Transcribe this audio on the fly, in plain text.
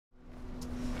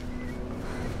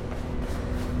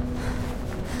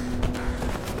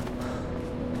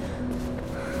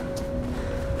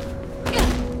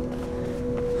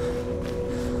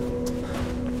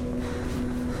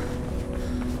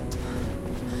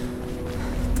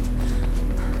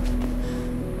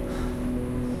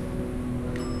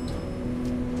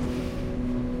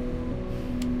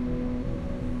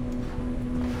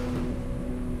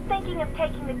thinking of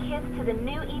taking the kids to the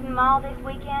New Eden Mall this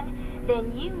weekend,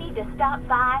 then you need to stop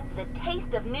by the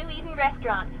Taste of New Eden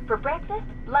restaurant for breakfast,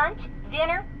 lunch,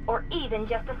 dinner, or even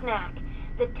just a snack.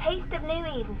 The Taste of New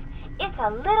Eden. It's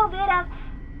a little bit of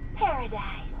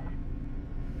paradise.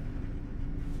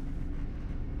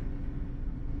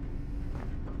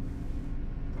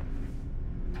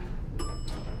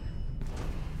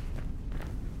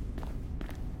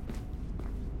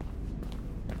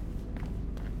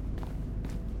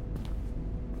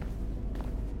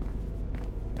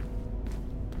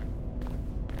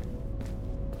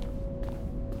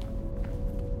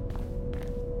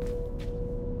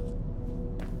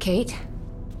 Kate?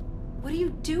 What are you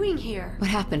doing here?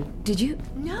 What happened? Did you?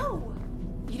 No!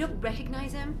 You don't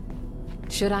recognize him?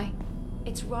 Should I?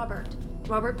 It's Robert.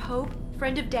 Robert Pope,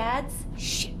 friend of Dad's.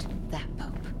 Shit, that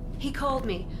Pope. He called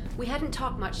me. We hadn't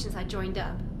talked much since I joined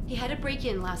up. He had a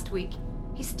break-in last week.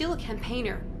 He's still a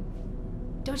campaigner.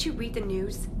 Don't you read the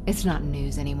news? It's not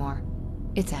news anymore.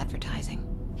 It's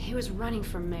advertising. He was running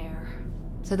for mayor.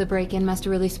 So the break-in must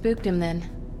have really spooked him then.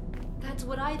 That's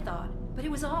what I thought. But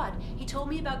it was odd. He told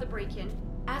me about the break-in,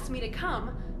 asked me to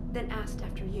come, then asked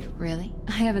after you. Really?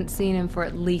 I haven't seen him for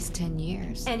at least 10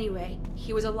 years. Anyway,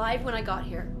 he was alive when I got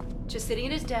here. Just sitting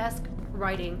at his desk,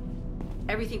 writing.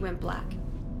 Everything went black.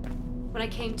 When I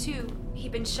came to,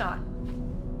 he'd been shot.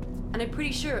 And I'm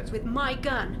pretty sure it's with my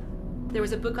gun. There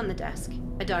was a book on the desk,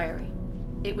 a diary.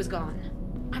 It was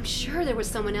gone. I'm sure there was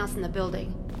someone else in the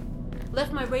building.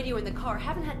 Left my radio in the car,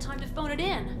 haven't had time to phone it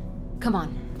in. Come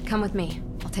on, come with me.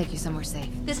 I'll take you somewhere safe.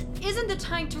 This isn't the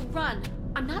time to run.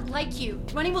 I'm not like you.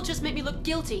 Running will just make me look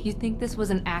guilty. You think this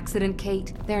was an accident,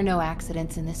 Kate? There are no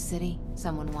accidents in this city.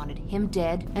 Someone wanted him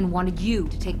dead and wanted you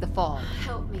to take the fall.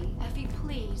 Help me, Effie,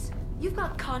 please. You've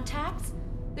got contacts.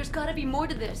 There's gotta be more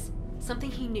to this. Something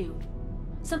he knew.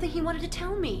 Something he wanted to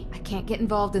tell me. I can't get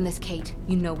involved in this, Kate.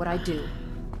 You know what I do.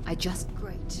 I just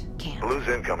Great. can't. Blue's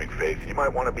incoming, Faith. You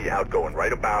might want to be outgoing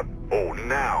right about,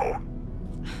 now.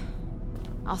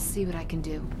 I'll see what I can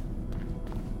do.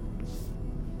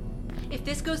 If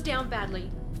this goes down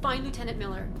badly, find Lieutenant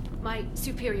Miller, my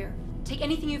superior. Take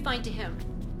anything you find to him.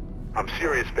 I'm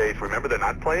serious, Faith. Remember, they're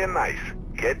not playing nice.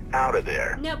 Get out of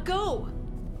there. Now go!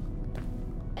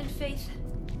 And Faith,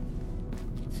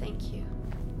 thank you.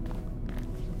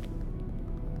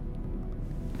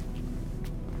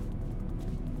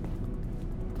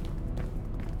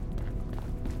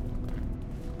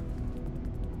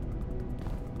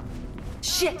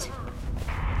 Shit!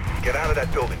 Get out of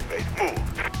that building, Faith. Move.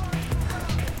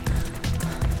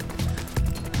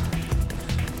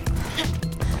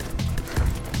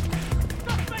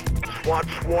 SWAT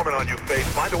swarming on you, Faith.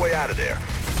 Find a way out of there.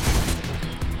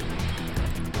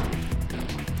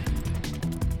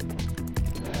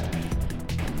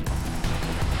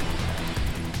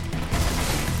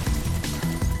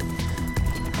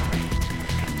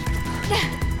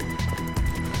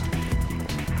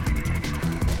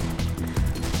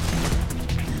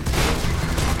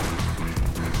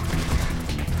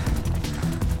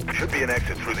 Should be an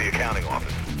exit through the accounting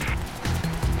office.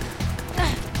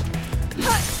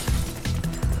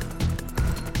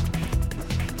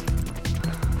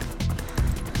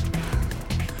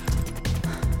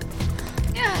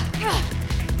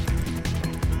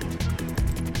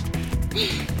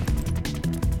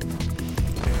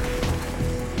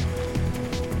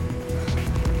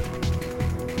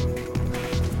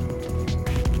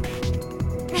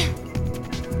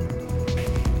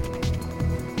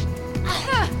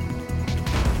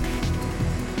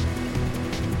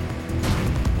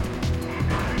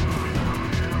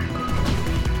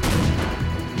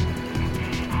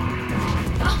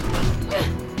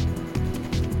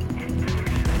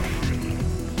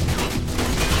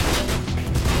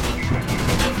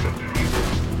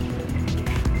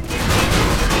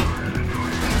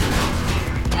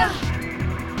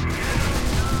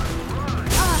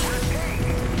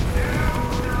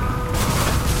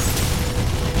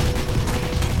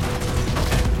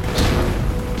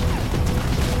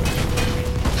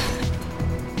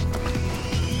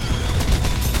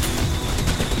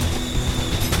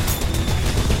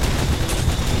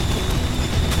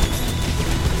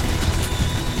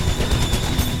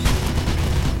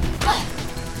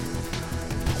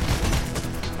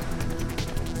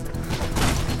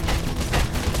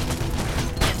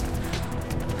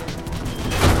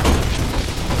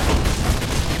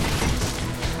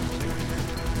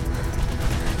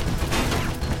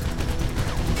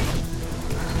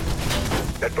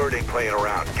 That bird ain't playing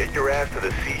around. Get your ass to the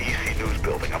CEC News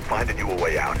building. I'm finding you a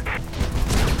way out.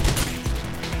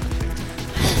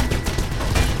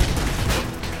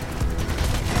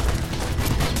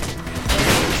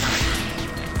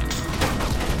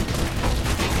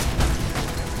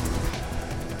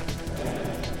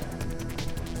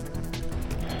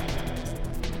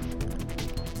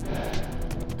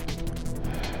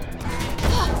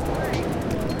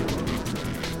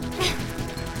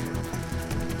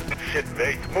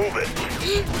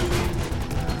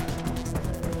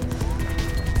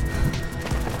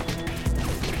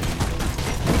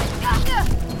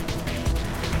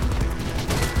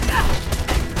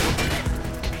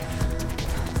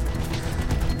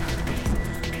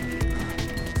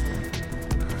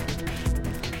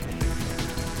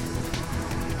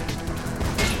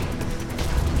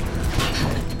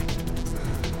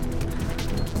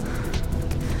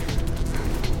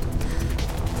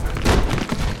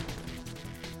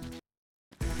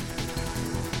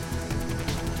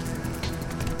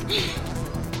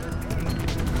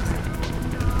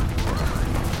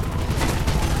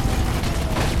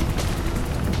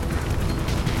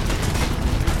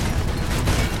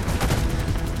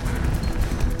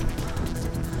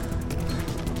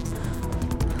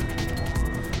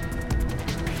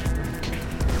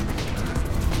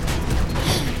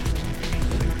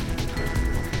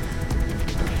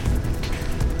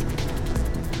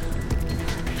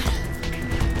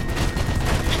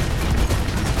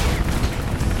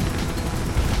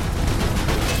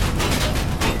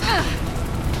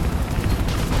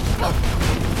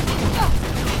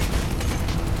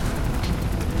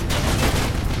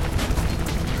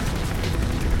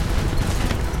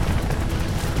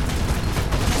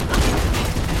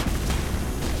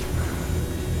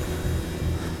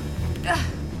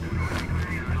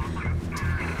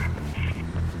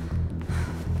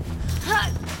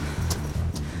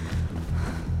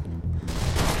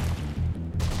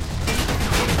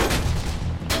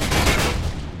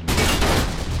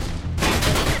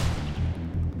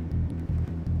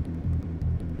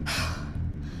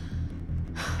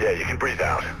 Yeah, you can breathe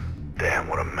out. Damn,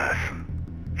 what a mess.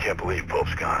 Can't believe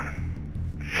Pope's gone.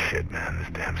 Shit, man, this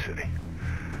damn city.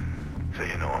 So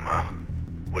you know him, huh?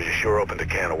 Well, you sure opened a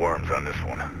can of worms on this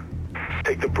one.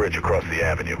 Take the bridge across the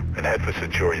avenue and head for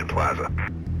Centurion Plaza.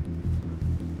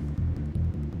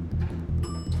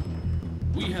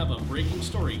 We have a breaking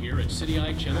story here at City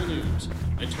Eye Channel News.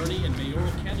 Attorney and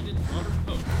mayoral candidate Robert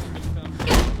Pope has been found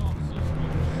killing officers.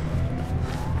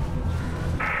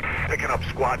 Picking up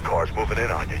squad cars moving in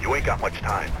on you. You ain't got much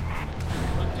time.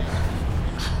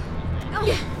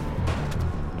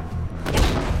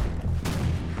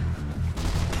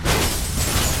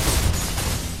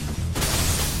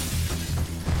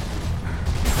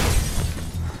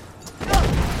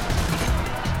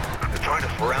 They're trying to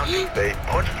surround you, Faye.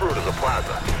 Punch through to the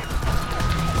plaza.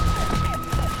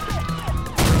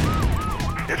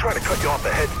 They're trying to cut you off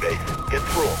the head, Faye. Get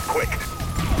through them, quick.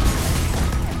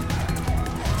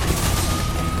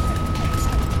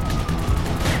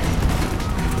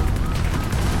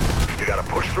 You gotta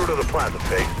push through to the plaza,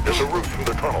 Faye. There's a route through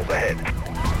the tunnels ahead.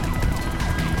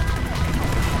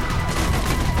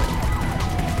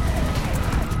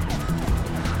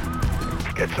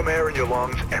 Get some air in your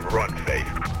lungs and run, Faith.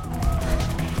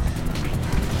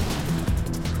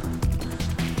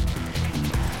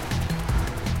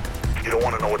 You don't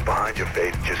want to know what's behind you,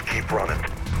 Faith. Just keep running.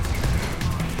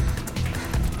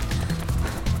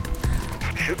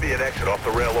 Should be an exit off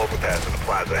the rail overpass in the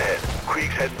plaza ahead.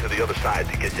 Krieg's heading to the other side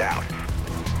to get you out.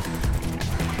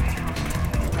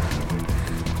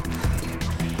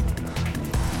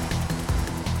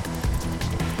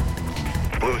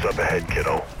 Blue's up ahead,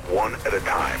 kiddo. One at a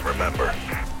time, remember.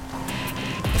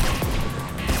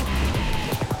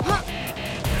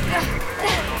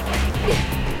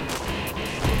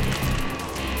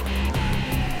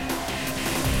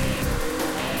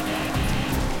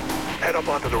 Head up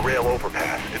onto the rail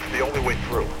overpass. It's the only way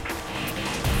through.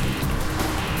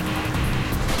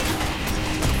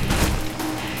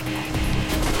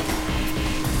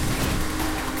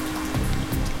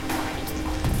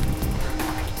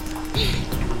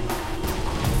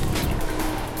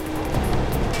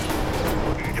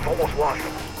 You've almost lost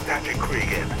him. Patching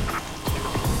Krieg in.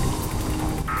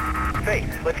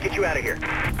 Faith, let's get you out of here.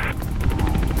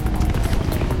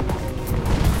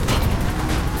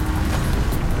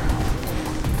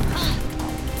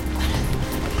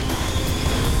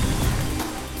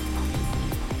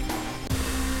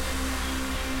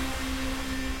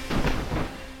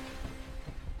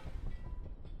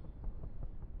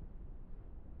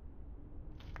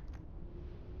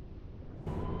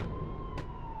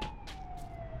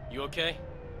 You okay?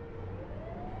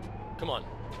 Come on.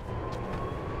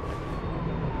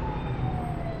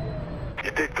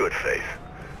 You did good, Faith.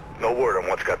 No word on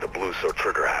what's got the Blues so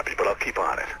trigger happy, but I'll keep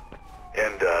on it.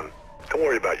 And, don't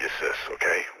worry about your sis,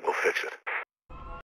 okay? We'll fix it.